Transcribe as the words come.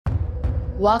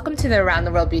Welcome to the Around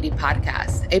the World Beauty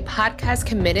Podcast, a podcast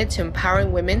committed to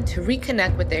empowering women to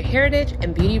reconnect with their heritage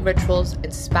and beauty rituals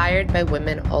inspired by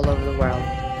women all over the world.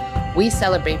 We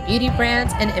celebrate beauty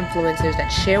brands and influencers that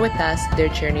share with us their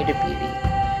journey to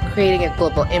beauty, creating a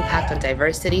global impact on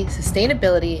diversity,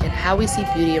 sustainability, and how we see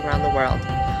beauty around the world.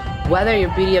 Whether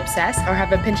you're beauty obsessed or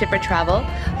have a penchant for travel,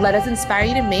 let us inspire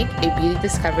you to make a beauty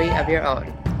discovery of your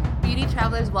own. Beauty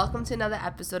travelers, welcome to another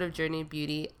episode of Journey of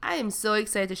Beauty. I am so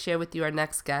excited to share with you our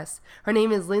next guest. Her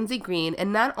name is Lyndsay Green,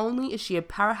 and not only is she a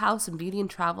powerhouse in beauty and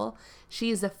travel,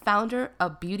 she is the founder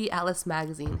of Beauty Atlas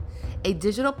magazine, a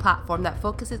digital platform that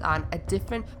focuses on a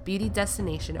different beauty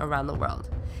destination around the world.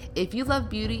 If you love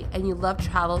beauty and you love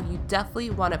travel, you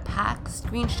definitely want to pack,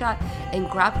 screenshot, and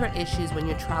grab her issues when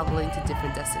you're traveling to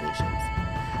different destinations.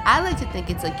 I like to think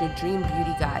it's like your dream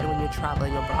beauty guide when you're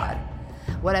traveling abroad.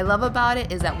 What I love about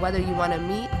it is that whether you want to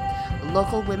meet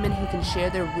local women who can share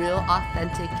their real,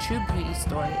 authentic, true beauty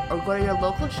story or go to your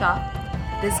local shop,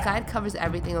 this guide covers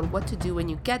everything on what to do when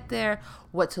you get there,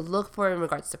 what to look for in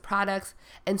regards to products,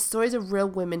 and stories of real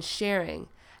women sharing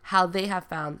how they have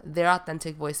found their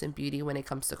authentic voice in beauty when it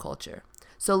comes to culture.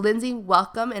 So Lyndsay,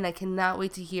 welcome, and I cannot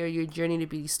wait to hear your journey to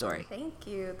beauty story. Thank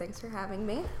you. Thanks for having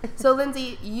me. So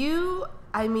Lyndsay, you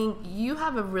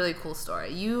have a really cool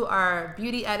story. You are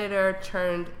beauty editor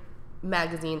turned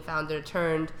magazine founder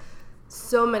turned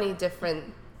so many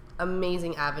different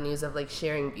amazing avenues of like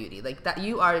sharing beauty. Like that,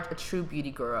 you are a true beauty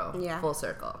guru. Yeah. Full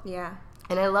circle. Yeah.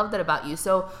 And I love that about you.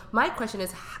 So my question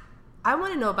is, I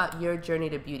want to know about your journey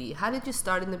to beauty. How did you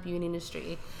start in the beauty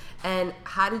industry, and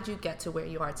how did you get to where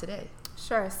you are today?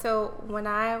 Sure. So when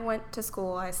I went to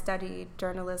school, I studied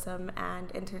journalism and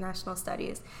international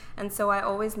studies. And so I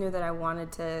always knew that I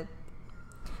wanted to,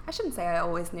 I shouldn't say I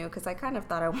always knew because I kind of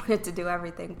thought I wanted to do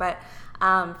everything. But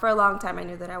for a long time, I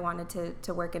knew that I wanted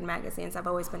to work in magazines. I've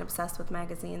always been obsessed with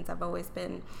magazines. I've always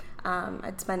been,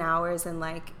 I'd spend hours in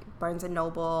like Barnes &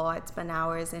 Noble. I'd spend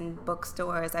hours in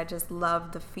bookstores. I just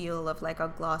loved the feel of like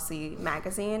a glossy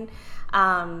magazine.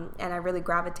 And I really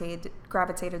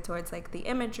gravitated towards like the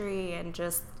imagery and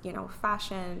just,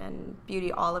 fashion and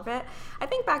beauty, all of it. I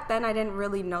think back then I didn't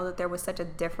really know that there was such a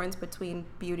difference between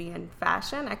beauty and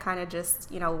fashion. I kind of just,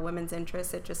 women's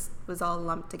interests, it just was all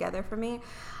lumped together for me.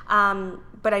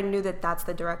 But I knew that that's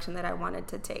the direction that I wanted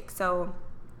to take. So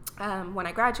when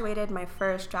I graduated, my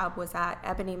first job was at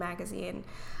Ebony magazine,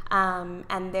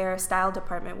 and their style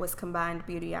department was combined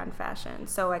beauty and fashion.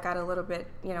 So I got a little bit,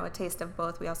 a taste of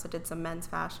both. We also did some men's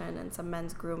fashion and some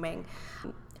men's grooming.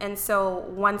 And so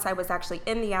once I was actually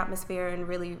in the atmosphere and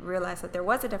really realized that there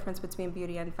was a difference between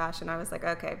beauty and fashion, I was like,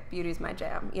 okay, beauty's my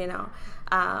jam,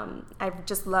 I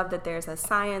just love that there's a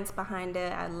science behind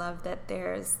it. I love that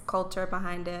there's culture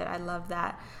behind it. I love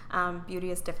that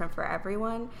beauty is different for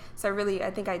everyone. So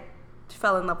I think I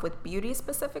fell in love with beauty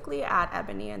specifically at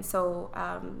Ebony. And so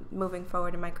moving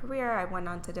forward in my career, I went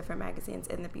on to different magazines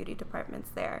in the beauty departments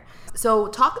there. So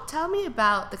tell me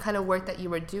about the kind of work that you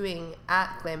were doing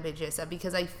at Glam Belleza,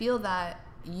 because I feel that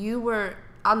you were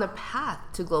on the path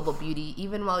to global beauty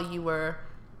even while you were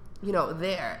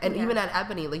there. And even at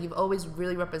Ebony, like you've always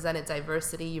really represented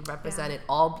diversity. You've represented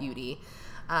all beauty.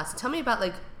 So tell me about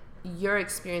like your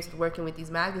experience with working with these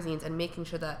magazines and making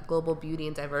sure that global beauty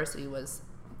and diversity was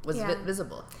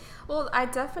visible. Well, I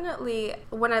definitely,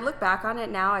 when I look back on it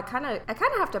now, I kind of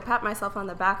have to pat myself on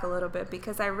the back a little bit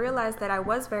because I realized that I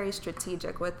was very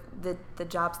strategic with the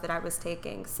jobs that I was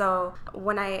taking. So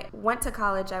when I went to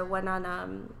college, I went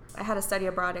on, I had a study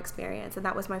abroad experience, and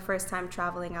that was my first time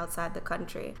traveling outside the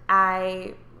country.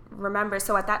 I remember,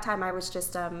 so at that time I was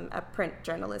just a print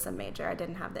journalism major. I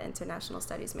didn't have the international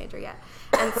studies major yet.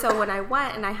 And so when I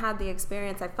went and I had the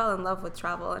experience, I fell in love with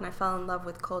travel and I fell in love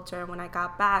with culture. And when I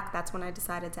got back, that's when I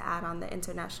decided to add on the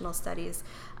international studies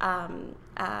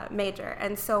major.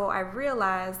 And so I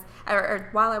realized, or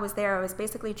while I was there, I was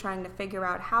basically trying to figure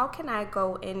out how can I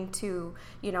go into,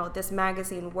 this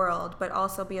magazine world, but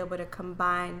also be able to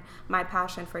combine my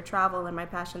passion for travel and my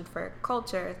passion for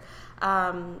culture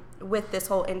with this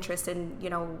whole interest in,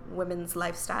 women's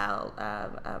lifestyle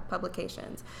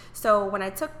publications. So when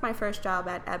I took my first job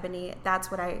at Ebony,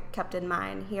 that's what I kept in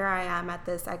mind. Here I am at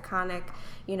this iconic,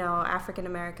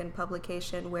 African-American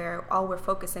publication where all we're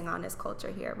focusing on is culture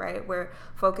here, right? We're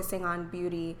focusing on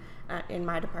beauty. In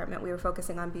my department, we were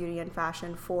focusing on beauty and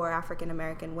fashion for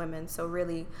African-American women. So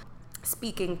really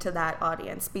speaking to that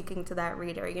audience, speaking to that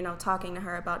reader, you know, talking to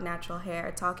her about natural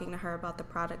hair, talking to her about the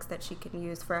products that she can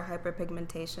use for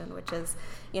hyperpigmentation, which is,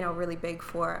 you know, really big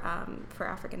for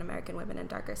African American women and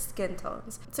darker skin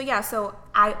tones. So yeah, so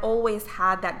I always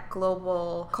had that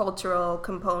global cultural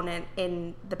component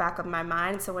in the back of my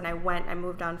mind. So when I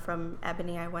moved on from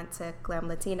Ebony, I went to Glam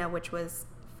Latina, which was,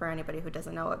 for anybody who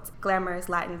doesn't know, it's Glamour's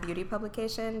Latin beauty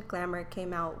publication. Glamour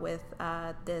came out with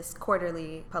this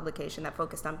quarterly publication that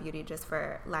focused on beauty just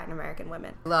for Latin American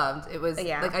women. Loved. It was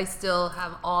like, I still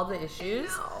have all the issues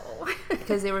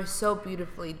because they were so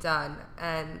beautifully done,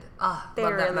 and they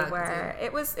love really that were.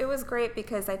 It was great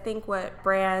because I think what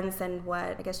brands and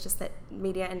what I guess just the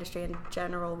media industry in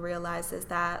general realized is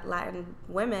that Latin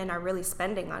women are really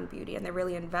spending on beauty and they're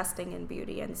really investing in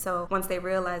beauty. And so once they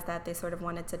realized that, they sort of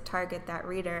wanted to target that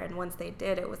reader. And once they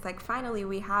did, it was like, finally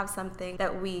we have something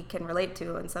that we can relate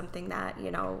to and something that,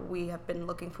 you know, we have been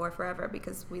looking for forever,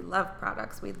 because we love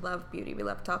products, we love beauty, we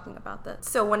love talking about this.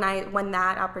 So when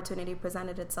that opportunity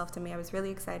presented itself to me, I was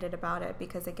really excited about it,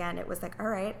 because again, it was like, all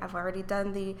right, I've already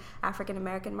done the African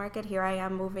American market. Here I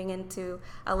am moving into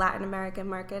a Latin American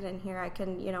market, and here I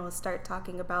can, you know, start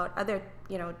talking about other,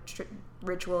 you know,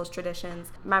 rituals,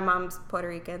 traditions. My mom's Puerto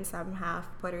Rican, so I'm half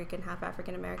Puerto Rican, half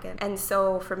African American. And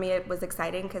so for me, it was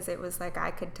exciting because it was like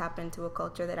I could tap into a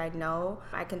culture that I know.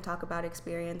 I can talk about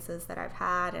experiences that I've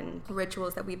had and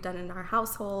rituals that we've done in our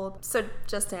household. So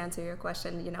just to answer your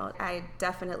question, you know, I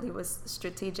definitely was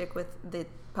strategic with the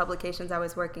publications I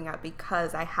was working at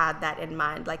because I had that in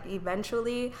mind. Like,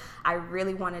 eventually I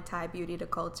really want to tie beauty to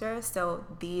culture, so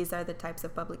these are the types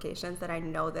of publications that I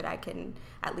know that I can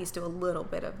at least do a little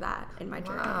bit of that in my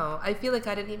journey. Wow. I feel like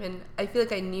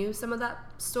I knew some of that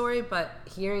story, but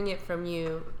hearing it from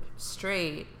you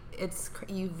straight,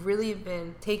 you've really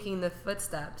been taking the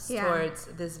footsteps towards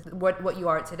this what you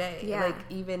are today. Like,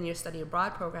 even your study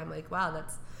abroad program, like, wow,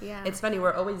 that's it's funny,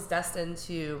 we're always destined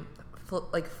to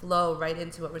flow right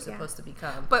into what we're supposed to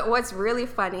become. But what's really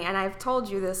funny, and I've told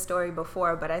you this story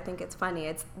before, but I think it's funny,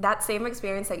 it's that same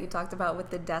experience that you talked about with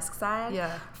the desk side.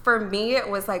 For me, it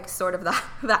was like sort of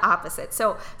the opposite.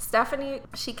 So Stephanie,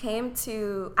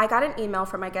 I got an email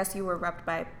from, I guess you were repped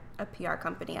by a PR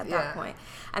company at that point.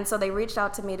 And so they reached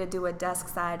out to me to do a desk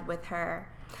side with her.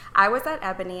 I was at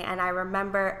Ebony, and I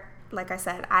remember, like I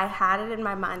said, I had it in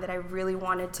my mind that I really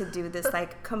wanted to do this,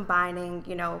 like, combining,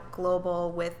 you know,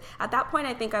 global with, at that point,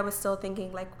 I think I was still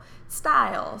thinking, like,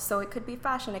 style. So it could be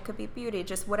fashion, it could be beauty,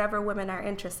 just whatever women are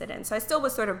interested in. So I still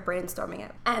was sort of brainstorming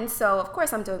it. And so, of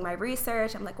course, I'm doing my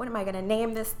research. I'm like, what am I going to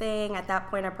name this thing? At that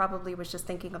point, I probably was just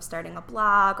thinking of starting a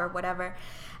blog or whatever.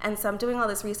 And so I'm doing all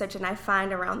this research, and I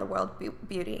find Around the World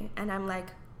Beauty. And I'm like,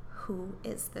 who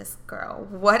is this girl?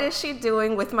 What is she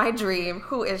doing with my dream?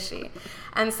 Who is she?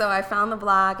 And so I found the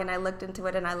blog, and I looked into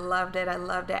it, and I loved it.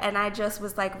 And I just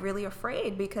was like really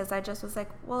afraid, because I just was like,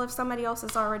 well, if somebody else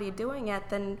is already doing it,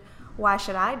 then why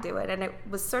should I do it? And it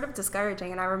was sort of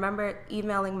discouraging. And I remember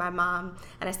emailing my mom,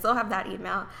 and I still have that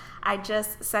email. I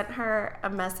just sent her a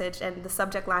message, and the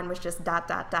subject line was just ...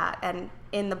 And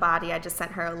in the body, I just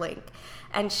sent her a link.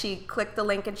 And she clicked the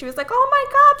link, and she was like, oh my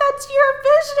God, that's your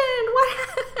vision.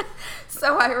 What?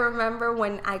 So I remember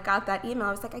when I got that email,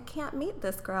 I was like, I can't meet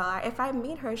this girl. If I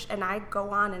meet her and I go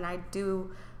on and I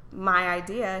do my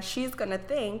idea, she's going to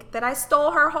think that I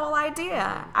stole her whole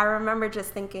idea. I remember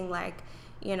just thinking, like,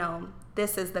 you know,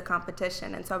 this is the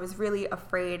competition. And so I was really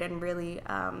afraid and really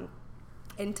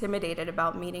intimidated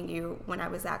about meeting you when I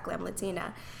was at Glam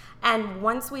Latina. And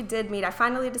once we did meet, I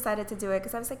finally decided to do it,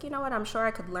 because I was like, you know what, I'm sure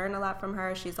I could learn a lot from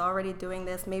her. She's already doing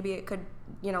this. Maybe it could,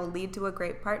 you know, lead to a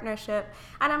great partnership.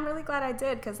 And I'm really glad I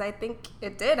did, because I think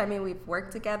it did. I mean, we've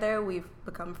worked together. We've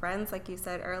become friends, like you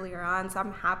said earlier on. So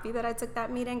I'm happy that I took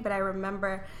that meeting. But I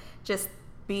remember just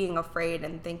being afraid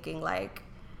and thinking, like,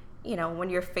 you know, when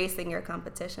you're facing your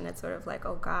competition, it's sort of like,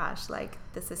 oh gosh, like,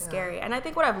 this is scary. And I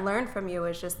think what I've learned from you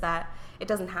is just that it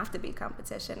doesn't have to be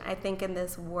competition. I think in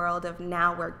this world of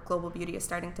now where global beauty is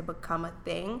starting to become a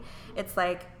thing, it's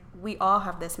like we all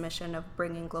have this mission of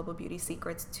bringing global beauty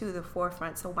secrets to the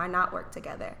forefront. So why not work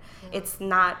together? It's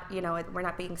not, you know, we're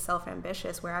not being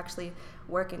self-ambitious. We're actually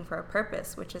working for a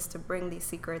purpose, which is to bring these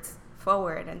secrets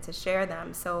forward and to share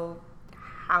them. So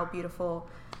how beautiful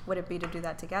would it be to do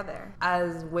that together?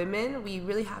 As women, we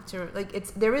really have to, like,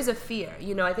 there is a fear.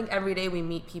 You know, I think every day we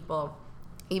meet people,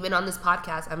 even on this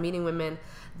podcast, I'm meeting women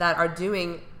that are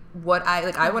doing what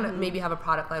I want to maybe have a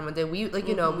product line one day. We, like,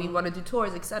 you know, we want to do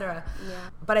tours, etc.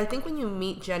 But I think when you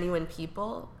meet genuine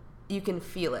people, you can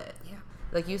feel it.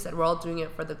 Like you said, we're all doing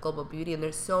it for the global beauty, and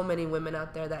there's so many women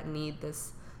out there that need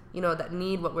this, you know, that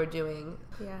need what we're doing.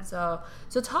 So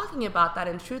talking about that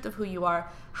and truth of who you are,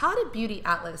 how did Beauty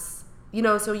Atlas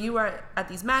so you were at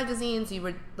these magazines, you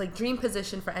were like dream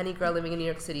position for any girl living in New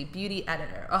York City, beauty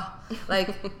editor. Oh,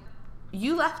 like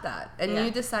you left that and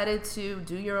you decided to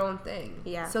do your own thing.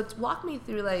 Yeah. So walk me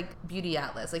through like Beauty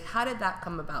Atlas. Like how did that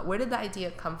come about? Where did the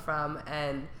idea come from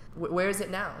and where is it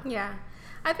now? Yeah.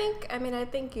 I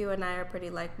think you and I are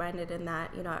pretty like-minded in that,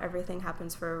 everything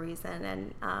happens for a reason,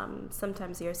 and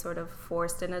sometimes you're sort of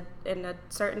forced in a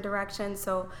certain direction.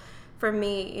 So for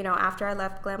me, after I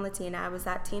left Glam Latina, I was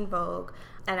at Teen Vogue,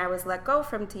 and I was let go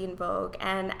from Teen Vogue.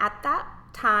 And at that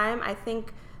time, I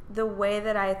think the way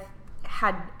that I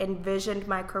had envisioned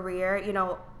my career,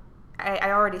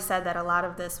 I already said that a lot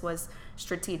of this was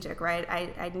strategic, right?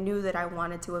 I knew that I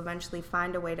wanted to eventually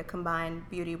find a way to combine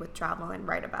beauty with travel and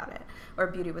write about it, or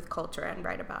beauty with culture and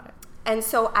write about it. And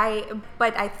so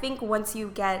but I think once you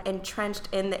get entrenched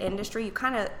in the industry, you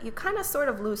kind of sort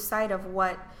of lose sight of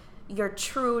what your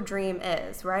true dream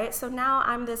is, right? So now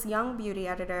I'm this young beauty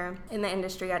editor in the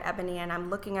industry at Ebony, and I'm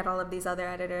looking at all of these other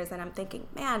editors, and I'm thinking,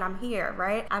 man, I'm here,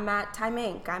 right? I'm at Time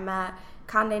Inc., I'm at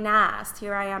Condé Nast,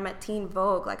 here I am at Teen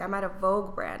Vogue, like I'm at a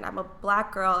Vogue brand, I'm a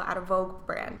black girl at a Vogue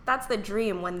brand. That's the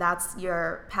dream when that's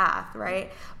your path,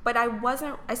 right? But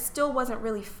I still wasn't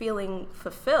really feeling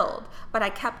fulfilled, but I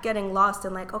kept getting lost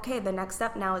in like, okay, the next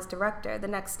step now is director, the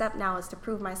next step now is to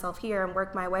prove myself here and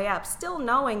work my way up, still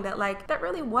knowing that like, that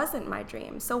really wasn't my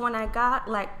dream. So when I got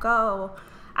let go,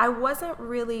 I wasn't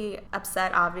really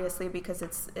upset, obviously, because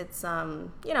it's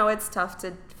tough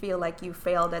to feel like you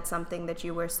failed at something that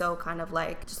you were so kind of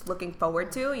like just looking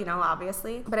forward to,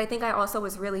 obviously. But I think I also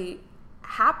was really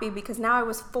happy because now I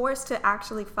was forced to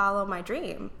actually follow my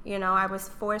dream. I was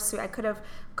forced to, I could have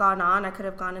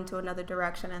gone into another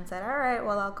direction and said, all right,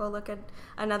 well, I'll go look at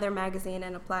another magazine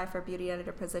and apply for beauty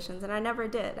editor positions. And I never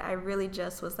did. I really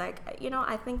just was like,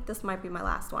 I think this might be my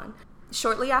last one.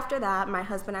 Shortly after that, my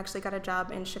husband actually got a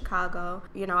job in Chicago.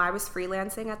 I was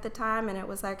freelancing at the time, and it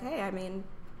was like, hey,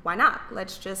 why not?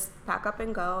 Let's just pack up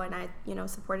and go. And I,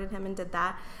 supported him and did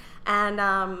that.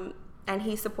 And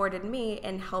he supported me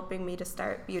in helping me to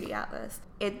start Beauty Atlas.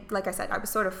 Like I said, I was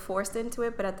sort of forced into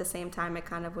it, but at the same time, it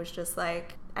kind of was just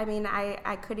like,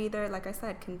 I could either, like I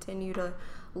said, continue to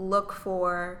look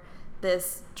for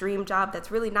this dream job that's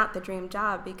really not the dream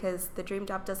job, because the dream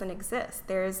job doesn't exist.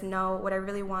 What I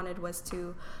really wanted was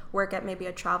to work at maybe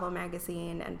a travel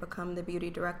magazine and become the beauty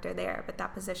director there, but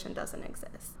that position doesn't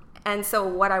exist. And so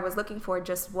what I was looking for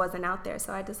just wasn't out there.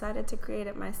 So I decided to create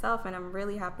it myself, and I'm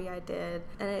really happy I did.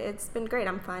 And it's been great.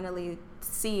 I'm finally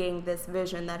seeing this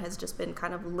vision that has just been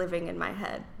kind of living in my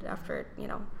head after,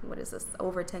 what is this,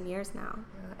 over 10 years now.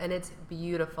 Yeah, and it's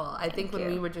beautiful. I think when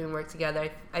we were doing work together,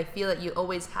 I feel that you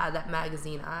always had that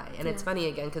magazine eye. And it's funny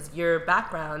again, because your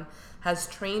background has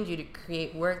trained you to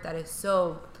create work that is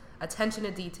so attention to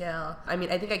detail. I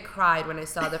think I cried when I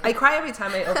saw I cry every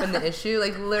time I open the issue,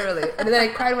 like literally. And then I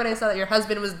cried when I saw that your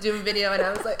husband was doing video, and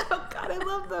I was like, oh God, I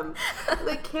love them.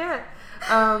 I can't.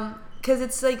 Because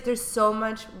it's like there's so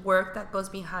much work that goes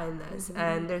behind this,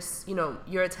 and there's,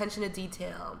 your attention to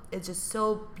detail is just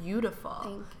so beautiful.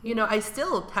 Thank you. I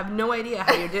still have no idea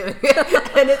how you're doing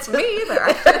it, and it's me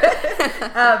either.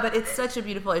 But it's such a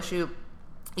beautiful issue.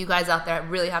 You guys out there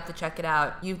really have to check it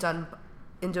out. You've done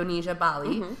Indonesia,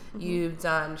 Bali. You've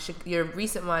done, your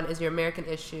recent one is your American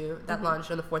issue that launched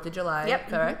on the 4th of July,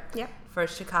 correct? Yep. For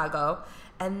Chicago.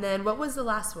 And then what was the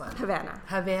last one?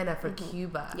 Havana for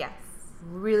Cuba. Yes.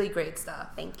 Really great stuff.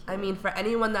 Thank you. For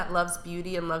anyone that loves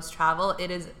beauty and loves travel,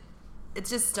 it's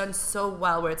just done so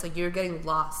well, where it's like you're getting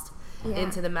lost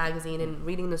into the magazine and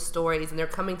reading the stories, and they're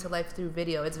coming to life through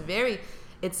video.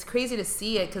 It's crazy to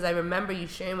see it, because I remember you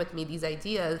sharing with me these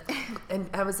ideas, and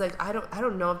I was like, I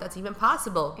don't know if that's even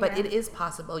possible, but it is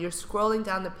possible. You're scrolling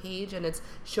down the page, and it's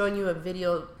showing you a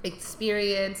video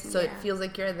experience, so it feels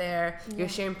like you're there. You're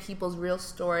sharing people's real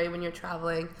story when you're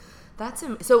traveling.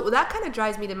 So that kind of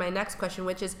drives me to my next question,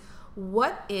 which is,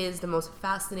 what is the most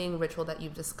fascinating ritual that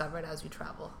you've discovered as you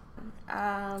travel?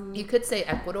 You could say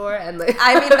Ecuador, and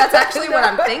that's actually what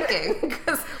I'm thinking.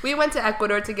 Because we went to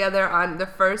Ecuador together on the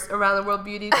first Around the World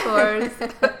Beauty tours,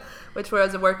 which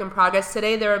was a work in progress.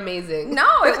 Today, they're amazing.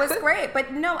 No, it was great.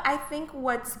 But no, I think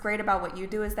what's great about what you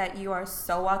do is that you are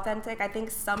so authentic. I think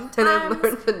sometimes... And I've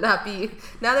learned to not be...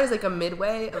 Now there's like a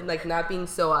midway of like not being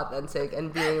so authentic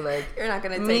and being like... You're not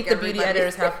going to meet the beauty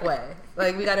editors halfway.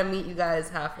 Like, we got to meet you guys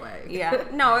halfway. Yeah.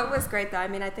 No, it was great though.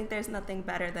 I think there's nothing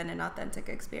better than an authentic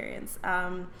experience.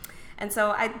 And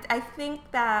so I think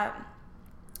that...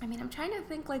 I'm trying to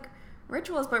think like...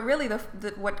 rituals, but really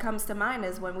what comes to mind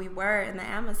is when we were in the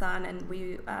Amazon and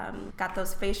we got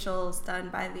those facials done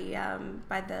by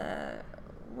the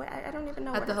I don't even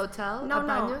know. At the hotel? No, at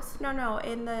Baños? no.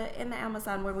 In the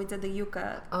Amazon when we did the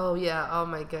yucca. Oh yeah. Oh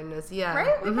my goodness. Yeah.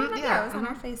 Right? We Mm-hmm. found it. Yeah, it was on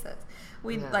our faces.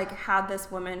 We like had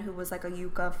this woman who was like a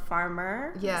yucca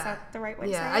farmer. Yeah. Is that the right way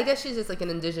to say it? Yeah, I guess she's just like an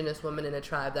indigenous woman in a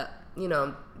tribe that, you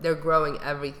know, they're growing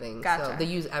everything. Gotcha. So they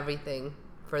use everything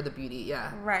for the beauty,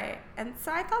 yeah. Right. And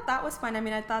so I thought that was fun. I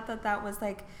mean, I thought that was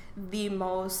like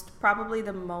probably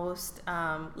the most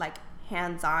like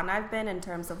hands-on I've been in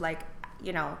terms of like,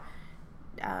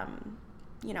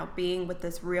 being with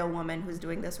this real woman who's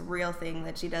doing this real thing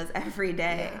that she does every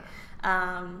day.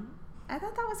 Yeah. I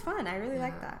thought that was fun. I really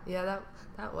liked that. Yeah,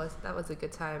 that was a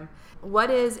good time. What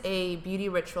is a beauty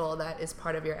ritual that is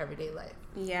part of your everyday life?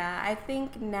 Yeah, I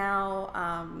think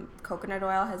now coconut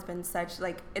oil has been such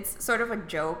like it's sort of a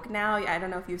joke now. I don't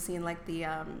know if you've seen like the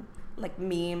like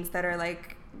memes that are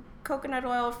like coconut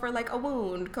oil for like a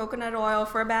wound, coconut oil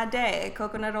for a bad day,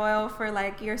 coconut oil for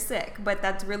like you're sick, but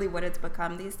that's really what it's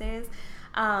become these days.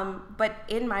 But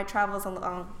in my travels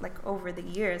along, like over the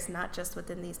years, not just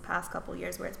within these past couple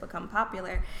years where it's become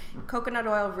popular, coconut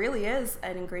oil really is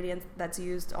an ingredient that's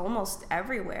used almost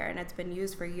everywhere, and it's been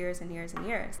used for years and years and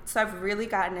years. So I've really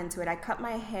gotten into it. I cut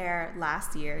my hair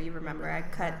last year. You remember,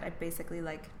 I basically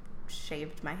like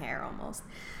shaved my hair almost.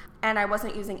 And I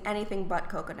wasn't using anything but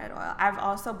coconut oil. I've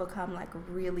also become like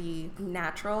really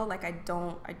natural. Like I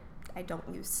don't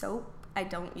use soap. I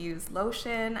don't use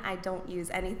lotion. I don't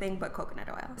use anything but coconut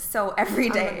oil. So every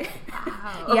day.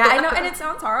 Wow. Yeah, I know. And it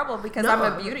sounds horrible because I'm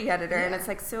a beauty editor. Yeah. And it's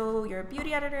like, so you're a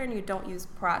beauty editor and you don't use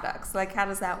products. Like, how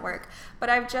does that work?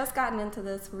 But I've just gotten into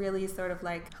this really sort of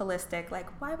like holistic,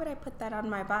 like, why would I put that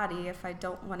on my body if I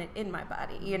don't want it in my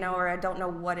body, or I don't know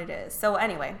what it is. So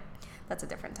anyway, that's a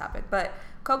different topic. But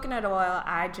coconut oil,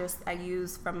 I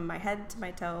use from my head to my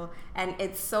toe. And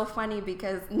it's so funny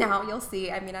because now you'll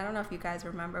see, I mean, I don't know if you guys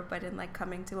remember, but in like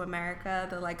Coming to America,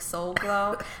 the like Soul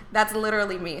Glow, that's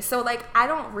literally me. So like, I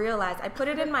don't realize, I put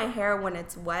it in my hair when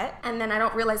it's wet, and then I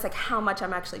don't realize like how much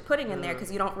I'm actually putting in there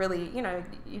because you don't really,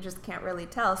 you just can't really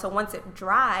tell. So once it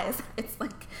dries, it's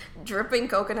like dripping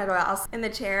coconut oil in the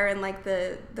chair and like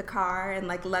the car and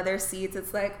like leather seats.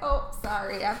 It's like, oh,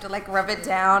 sorry, I have to like rub it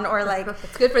down or like.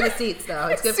 It's good for the seats though.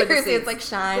 It's good Seriously, for the seats. It's like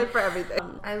shine. Good for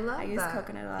everything. I love I that. use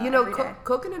coconut oil every day.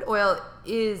 Coconut oil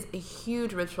is a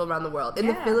huge ritual around the world. In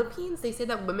the Philippines, they say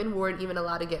that women weren't even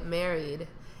allowed to get married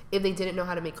if they didn't know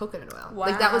how to make coconut oil. Wow.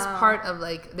 Like that was part of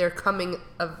like their coming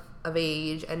of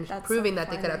age and proving that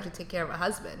they could actually take care of a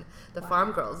husband. The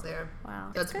farm girls there.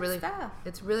 Wow. That's really stuff.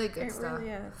 It's really good stuff. It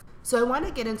really is. So I want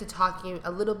to get into talking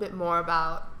a little bit more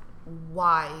about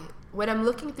why. When I'm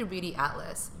looking through Beauty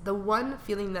Atlas, the one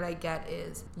feeling that I get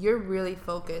is you're really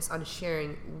focused on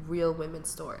sharing real women's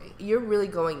story. You're really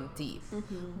going deep.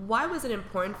 Mm-hmm. Why was it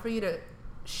important for you to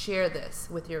share this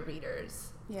with your readers?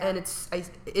 Yeah. And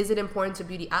is it important to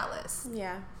Beauty Atlas?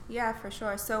 Yeah, for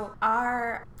sure. So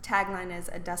our tagline is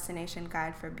a destination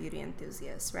guide for beauty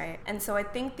enthusiasts, right? And so I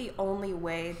think the only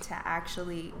way to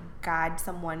actually guide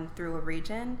someone through a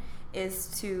region is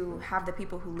to have the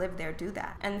people who live there do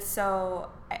that. And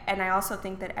I also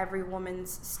think that every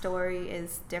woman's story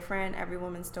is different. Every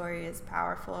woman's story is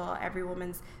powerful. Every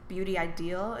woman's beauty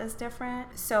ideal is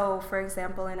different. So, for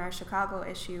example, in our Chicago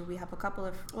issue, we have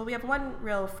we have one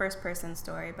real first-person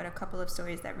story, but a couple of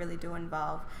stories that really do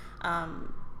involve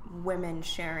women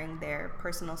sharing their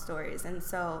personal stories. And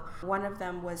so one of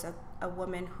them was a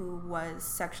woman who was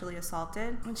sexually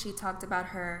assaulted, and she talked about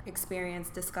her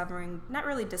experience not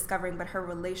really discovering, but her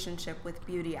relationship with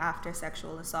beauty after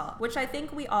sexual assault, which I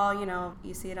think we all,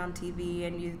 you see it on TV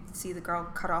and you see the girl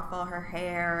cut off all her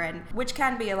hair, and which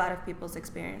can be a lot of people's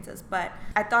experiences. But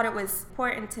I thought it was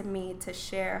important to me to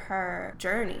share her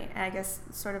journey, and I guess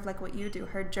sort of like what you do,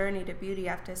 her journey to beauty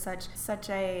after such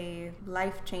a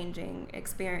life-changing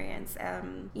experience.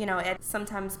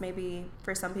 Sometimes maybe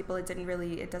for some people it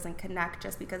doesn't connect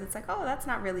just because it's like, oh, that's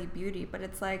not really beauty, but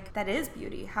it's like, that is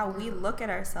beauty. How we look at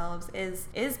ourselves is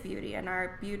beauty, and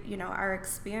our beauty, our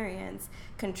experience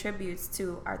contributes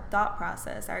to our thought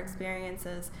process. Our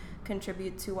experiences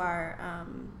contribute to our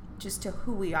just to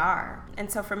who we are. And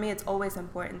so for me, it's always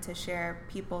important to share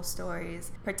people's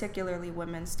stories, particularly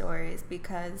women's stories,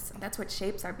 because that's what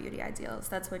shapes our beauty ideals.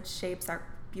 That's what shapes our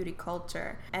beauty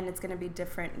culture, and it's going to be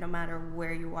different no matter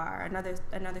where you are.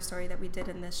 Another story that we did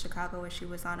in this Chicago issue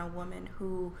was on a woman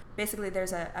who basically,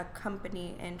 there's a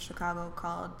company in Chicago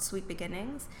called Sweet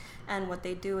Beginnings, and what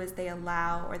they do is they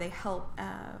help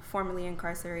formerly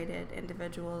incarcerated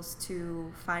individuals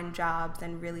to find jobs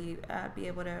and really be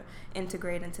able to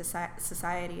integrate into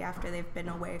society after they've been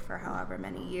away for however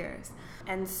many years.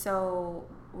 And so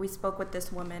we spoke with this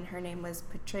woman. Her name was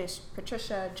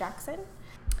Patricia Jackson.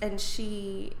 And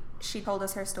she she told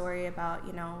us her story about,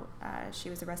 she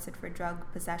was arrested for drug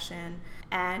possession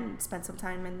and spent some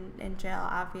time in jail,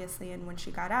 obviously. And when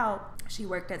she got out, she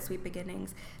worked at Sweet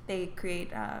Beginnings. They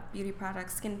create beauty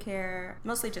products, skincare,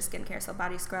 mostly just skincare. So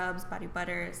body scrubs, body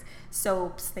butters,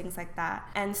 soaps, things like that.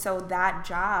 And so that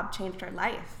job changed her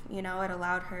life. It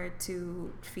allowed her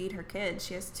to feed her kids.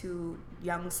 She has 2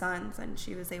 young sons, and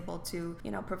she was able to,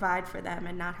 provide for them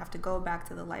and not have to go back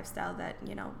to the lifestyle that,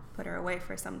 put her away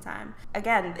for some time.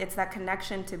 Again, it's that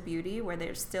connection to beauty where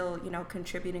they're still,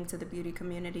 contributing to the beauty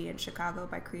community in Chicago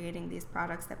by creating these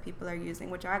products that people are using,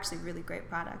 which are actually really great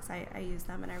products. I use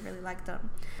them and I really like them.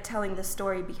 Telling the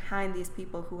story behind these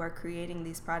people who are creating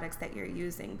these products that you're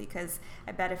using, because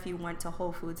I bet if you went to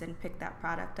Whole Foods and picked that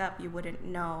product up, you wouldn't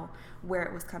know where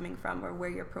it was coming from or where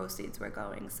your proceeds were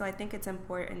going. So I think it's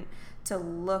important to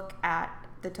look at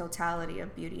the totality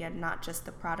of beauty and not just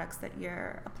the products that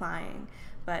you're applying,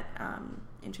 but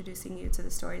introducing you to the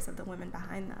stories of the women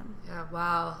behind them. Yeah,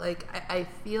 wow. Like, I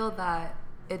feel that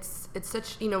it's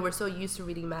such, we're so used to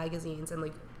reading magazines and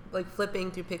like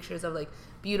flipping through pictures of like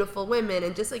beautiful women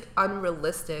and just like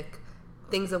unrealistic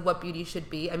things of what beauty should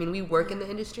be. I mean, we work in the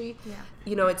industry.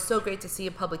 Yeah. It's so great to see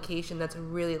a publication that's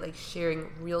really like sharing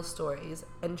real stories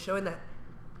and showing that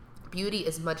beauty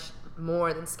is much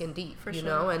more than skin deep, For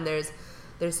sure. And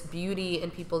there's beauty in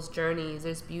people's journeys.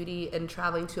 There's beauty in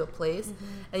traveling to a place.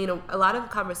 Mm-hmm. And, a lot of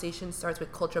conversation starts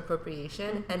with cultural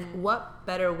appropriation. Mm-hmm. And what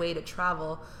better way to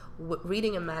travel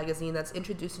reading a magazine that's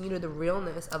introducing you to the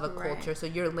realness of a culture. So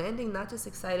you're landing not just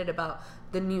excited about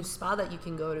the new spa that you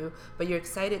can go to, but you're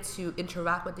excited to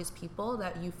interact with these people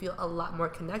that you feel a lot more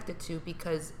connected to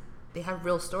because they have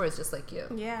real stories just like you.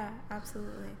 Yeah,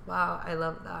 absolutely. Wow, I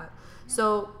love that.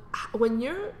 So when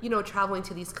you're, traveling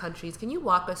to these countries, can you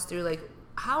walk us through like,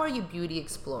 how are you beauty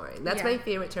exploring? That's my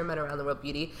favorite term at Around the World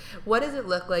Beauty. What does it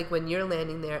look like when you're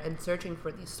landing there and searching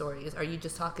for these stories? Are you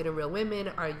just talking to real women?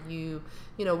 Are you,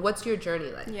 what's your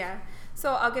journey like? Yeah.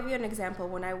 So I'll give you an example.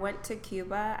 When I went to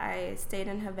Cuba, I stayed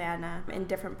in Havana, in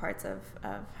different parts of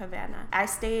Havana.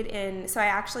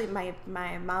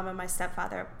 My mom and my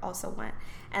stepfather also went.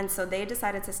 And so they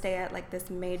decided to stay at like this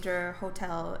major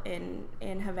hotel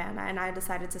in Havana, and I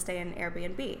decided to stay in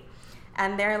Airbnb.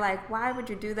 And they're like, why would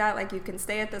you do that? Like, you can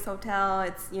stay at this hotel.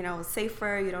 It's,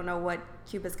 safer. You don't know what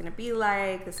Cuba's going to be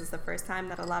like. This is the first time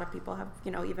that a lot of people have,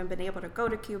 even been able to go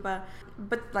to Cuba.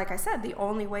 But like I said, the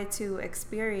only way to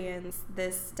experience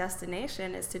this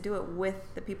destination is to do it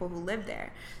with the people who live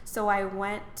there. So I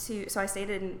stayed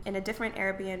in a different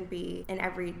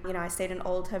Airbnb I stayed in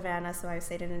Old Havana. So I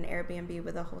stayed in an Airbnb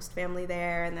with a host family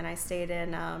there. And then I stayed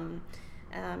in,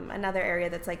 another area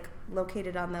that's like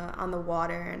located on the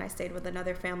water, and I stayed with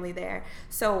another family there.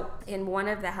 So in one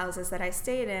of the houses that I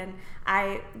stayed in,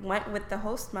 I went with the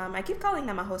host mom. I keep calling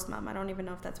them a host mom. I don't even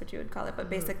know if that's what you would call it, but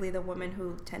basically the woman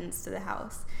who tends to the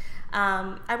house.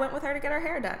 I went with her to get her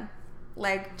hair done.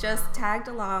 Like, just tagged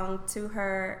along to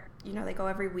her. They go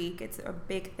every week. It's a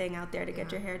big thing out there to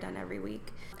get your hair done every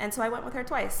week. And so I went with her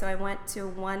twice. So I went to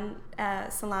one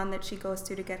salon that she goes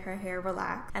to get her hair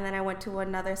relaxed. And then I went to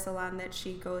another salon that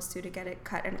she goes to get it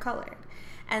cut and colored.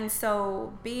 And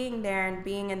so being there and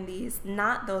being in these,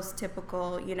 not those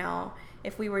typical,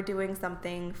 if we were doing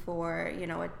something for,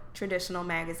 a traditional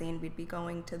magazine, we'd be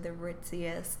going to the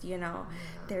ritziest,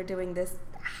 they're doing this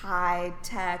high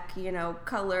tech,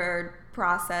 colored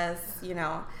process,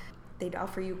 they'd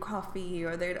offer you coffee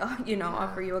or they'd,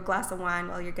 offer you a glass of wine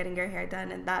while you're getting your hair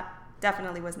done. And that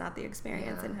definitely was not the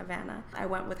experience in Havana. I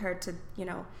went with her to,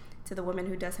 to the woman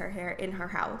who does her hair in her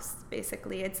house.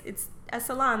 Basically, it's a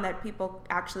salon that people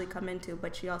actually come into,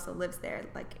 but she also lives there,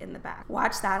 like in the back.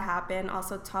 Watch that happen.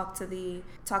 Also talk to the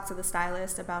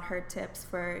stylist about her tips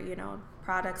for,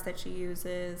 products that she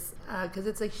uses. Because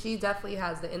it's like she definitely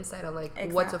has the insight on like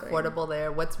what's affordable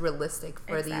there, what's realistic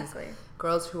for these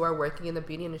girls who are working in the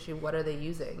beauty industry. What are they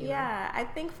using? You know? I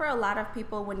think for a lot of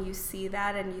people, when you see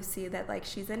that and you see that like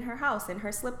she's in her house in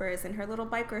her slippers and her little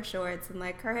biker shorts and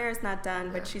like her hair is not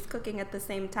done, but she's cooking at the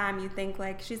same time, you think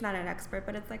like she's not an expert.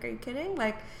 But it's like, are you kidding?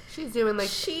 Like, she's doing like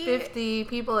 50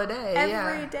 people a day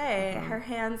every day. Mm-hmm. Her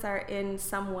hands are in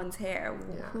someone's hair.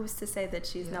 Who's to say that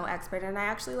she's no expert? And I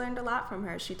actually learned a lot from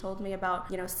her. She told me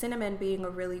about cinnamon being a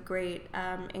really great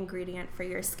ingredient for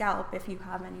your scalp if you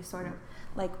have any sort of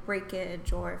like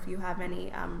breakage or if you have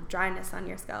any dryness on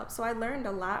your scalp. So I learned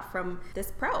a lot from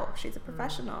this pro. She's a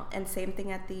professional. And same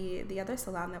thing at the other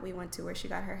salon that we went to where she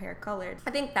got her hair colored.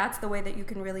 I think that's the way that you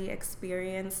can really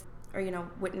experience or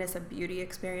witness a beauty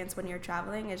experience when you're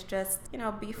traveling, is just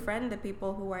befriend the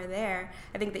people who are there.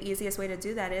 I think the easiest way to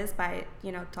do that is by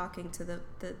talking to the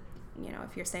you know,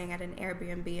 if you're staying at an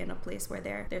Airbnb in a place where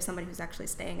there's somebody who's actually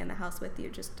staying in the house with you,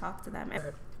 just talk to them.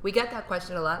 We get that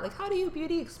question a lot, like, how do you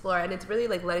beauty explore? And it's really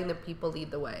like letting the people lead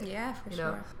the way. Yeah, for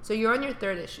sure. So you're on your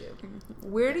third issue.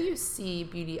 Where do you see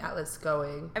Beauty Atlas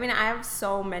going? I mean, I have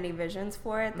so many visions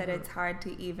for it that it's hard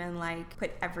to even like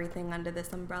put everything under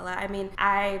this umbrella. I mean,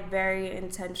 I very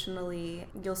intentionally,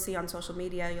 you'll see on social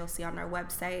media, you'll see on our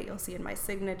website, you'll see in my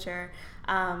signature,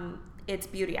 it's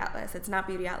Beauty Atlas. It's not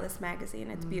Beauty Atlas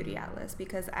magazine, it's Beauty Atlas,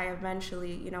 because I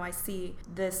eventually, you know, I see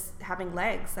this having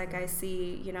legs. Like I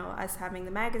see, you know, us having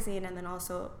the magazine, and then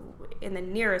also in the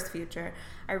nearest future,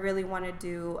 I really want to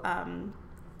do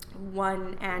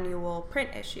one annual print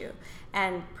issue,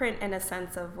 and print in a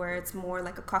sense of where it's more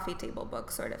like a coffee table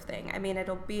book sort of thing. I mean,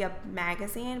 it'll be a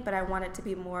magazine, but I want it to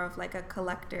be more of like a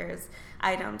collector's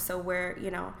item. So we're,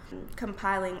 you know,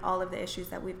 compiling all of the issues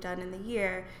that we've done in the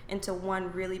year into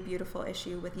one really beautiful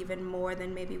issue with even more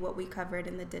than maybe what we covered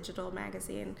in the digital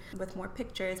magazine, with more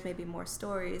pictures, maybe more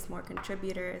stories, more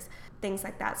contributors, things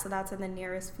like that. So that's in the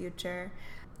nearest future.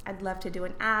 I'd love to do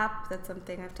an app. That's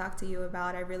something I've talked to you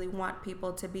about. I really want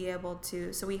people to be able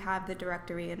to, so we have the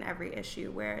directory in every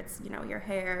issue where it's, you know, your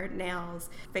hair,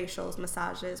 nails, facials,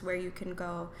 massages, where you can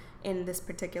go in this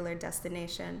particular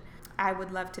destination. I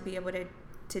would love to be able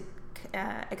to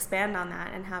expand on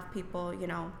that and have people, you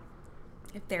know,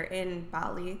 if they're in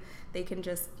Bali, they can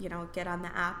just, you know, get on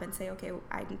the app and say, okay,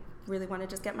 I really want to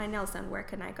just get my nails done. Where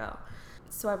can I go?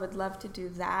 So I would love to do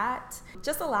that.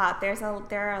 Just a lot. There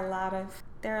are a lot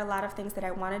of things that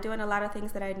I want to do, and a lot of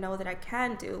things that I know that I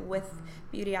can do with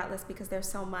Beauty Atlas, because there's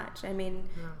so much. I mean,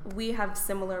 we have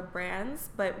similar brands,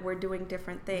 but we're doing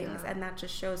different things, and that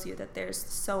just shows you that there's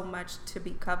so much to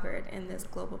be covered in this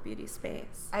global beauty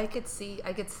space.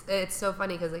 It's so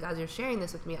funny because like as you're sharing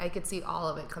this with me, I could see all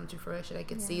of it come to fruition. I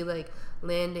could see like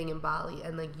landing in Bali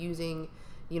and like using,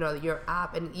 you know, your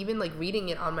app, and even like reading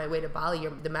it on my way to Bali,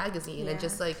 the magazine, and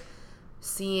just like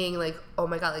seeing like, oh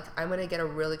my god, like I'm gonna get a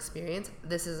real experience.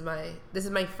 This is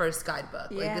my first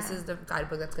guidebook. Like this is the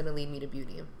guidebook that's gonna lead me to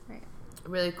beauty. Right.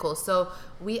 Really cool. So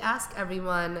we ask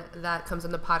everyone that comes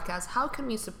on the podcast, how can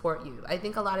we support you? I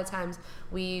think a lot of times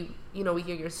we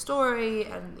hear your story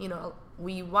and, you know,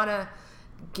 we want to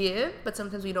give, but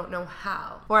sometimes we don't know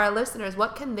how. For our listeners,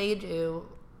 what can they do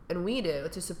and we do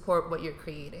to support what you're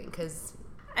creating? Because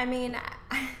I mean,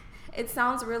 it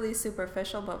sounds really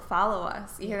superficial, but follow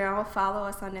us, you know, follow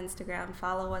us on Instagram,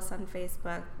 follow us on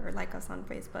Facebook, or like us on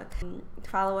Facebook,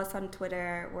 follow us on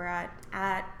Twitter. We're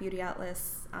at Beauty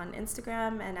Atlas on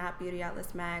Instagram and at Beauty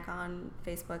Atlas Mag on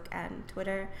Facebook and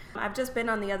Twitter. I've just been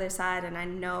on the other side, and I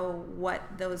know what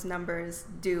those numbers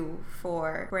do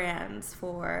for brands,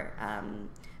 for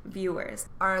viewers.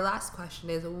 Our last question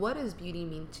is, what does beauty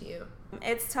mean to you?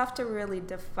 It's tough to really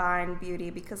define beauty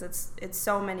because it's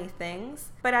so many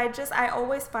things, but I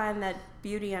always find that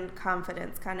beauty and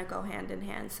confidence kind of go hand in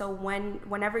hand. So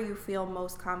whenever you feel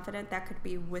most confident, that could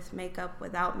be with makeup,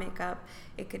 without makeup,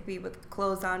 it could be with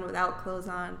clothes on, without clothes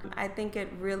on. I think it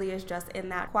really is just in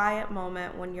that quiet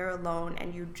moment when you're alone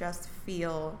and you just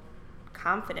feel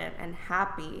confident and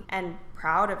happy and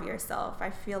proud of yourself. I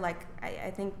feel like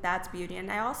I think that's beauty. And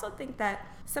I also think that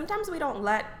sometimes we don't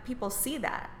let people see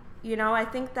that. You know, I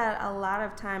think that a lot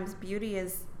of times beauty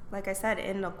is, like I said,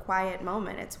 in a quiet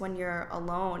moment. It's when you're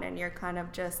alone and you're kind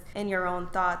of just in your own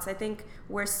thoughts. I think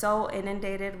we're so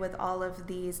inundated with all of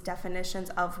these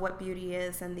definitions of what beauty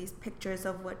is and these pictures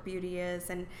of what beauty is.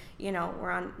 And, you know,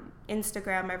 we're on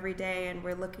Instagram every day and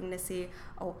we're looking to see,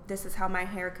 oh, this is how my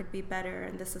hair could be better,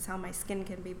 and this is how my skin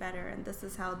can be better, and this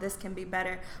is how this can be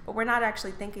better. But we're not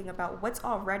actually thinking about what's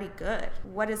already good,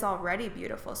 what is already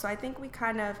beautiful. So I think we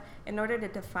kind of, in order to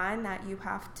define that, you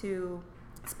have to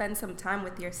spend some time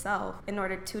with yourself in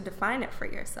order to define it for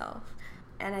yourself.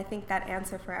 And I think that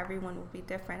answer for everyone will be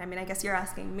different. I mean, I guess you're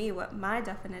asking me what my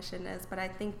definition is, but I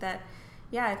think that,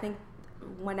 I think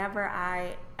whenever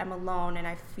I am alone and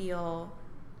I feel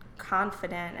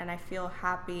confident and I feel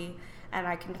happy and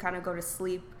I can kind of go to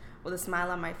sleep with a smile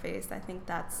on my face, I think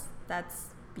that's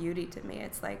beauty to me.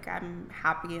 It's like I'm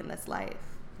happy in this life.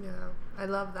 Yeah, I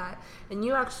love that. And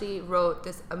you actually wrote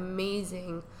this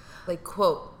amazing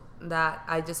quote that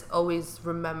I just always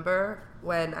remember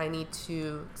when I need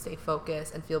to stay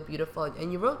focused and feel beautiful.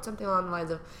 And you wrote something along the lines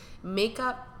of,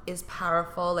 makeup is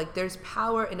powerful. Like, there's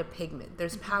power in a pigment.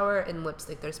 There's power in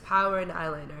lipstick. There's power in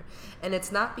eyeliner. And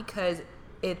it's not because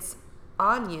it's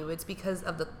on you. It's because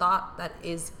of the thought that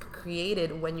is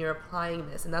created when you're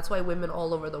applying this. And that's why women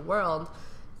all over the world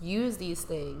use these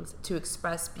things to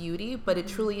express beauty, but it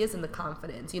truly is in the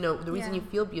confidence. You know, the reason you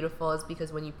feel beautiful is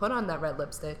because when you put on that red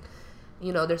lipstick,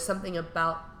 you know, there's something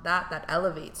about that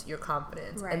elevates your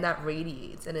confidence, Right. and that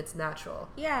radiates, and it's natural.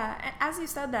 Yeah, as you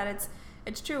said that,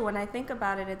 it's true. When I think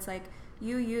about it, it's like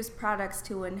you use products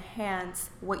to enhance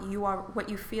what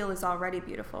you feel is already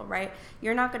beautiful, right?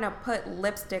 You're not gonna put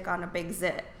lipstick on a big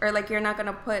zit, or like you're not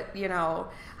gonna put, you know,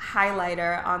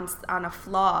 highlighter on a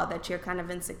flaw that you're kind of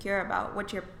insecure about.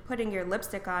 What you're putting your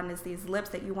lipstick on is these lips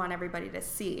that you want everybody to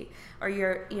see, or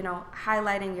you're, you know,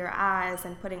 highlighting your eyes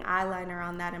and putting eyeliner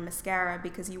on that and mascara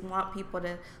because you want people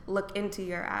to look into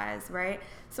your eyes, right?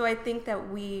 So I think that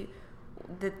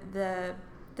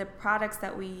the products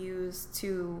that we use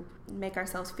to make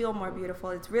ourselves feel more beautiful,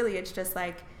 it's just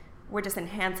like we're just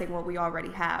enhancing what we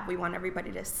already have. We want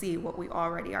everybody to see what we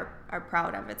already are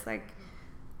proud of. It's like,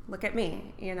 look at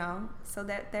me, you know? So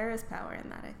that there is power in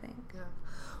that, I think. Yeah.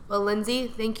 Well,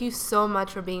 Lyndsay, thank you so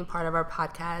much for being part of our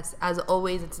podcast. As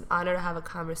always, it's an honor to have a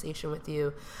conversation with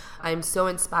you. I'm so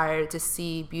inspired to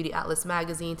see Beauty Atlas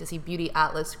magazine, to see Beauty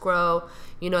Atlas grow.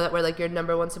 You know that we're like your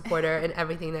number one supporter in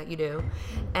everything that you do.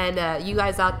 And you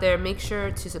guys out there, make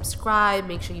sure to subscribe,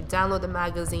 make sure you download the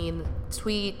magazine,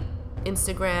 tweet,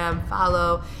 Instagram,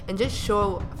 follow, and just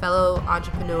show fellow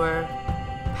entrepreneur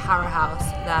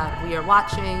powerhouse that we are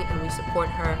watching and we support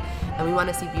her, and we want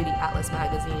to see Beauty Atlas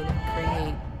magazine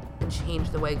create and change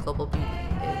the way global beauty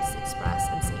is expressed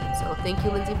and seen. So thank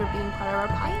you, Lyndsay, for being part of our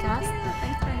podcast.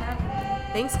 Thanks for having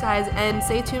me. Thanks, guys, and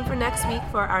stay tuned for next week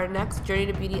for our next Journey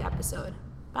to Beauty episode.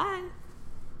 Bye.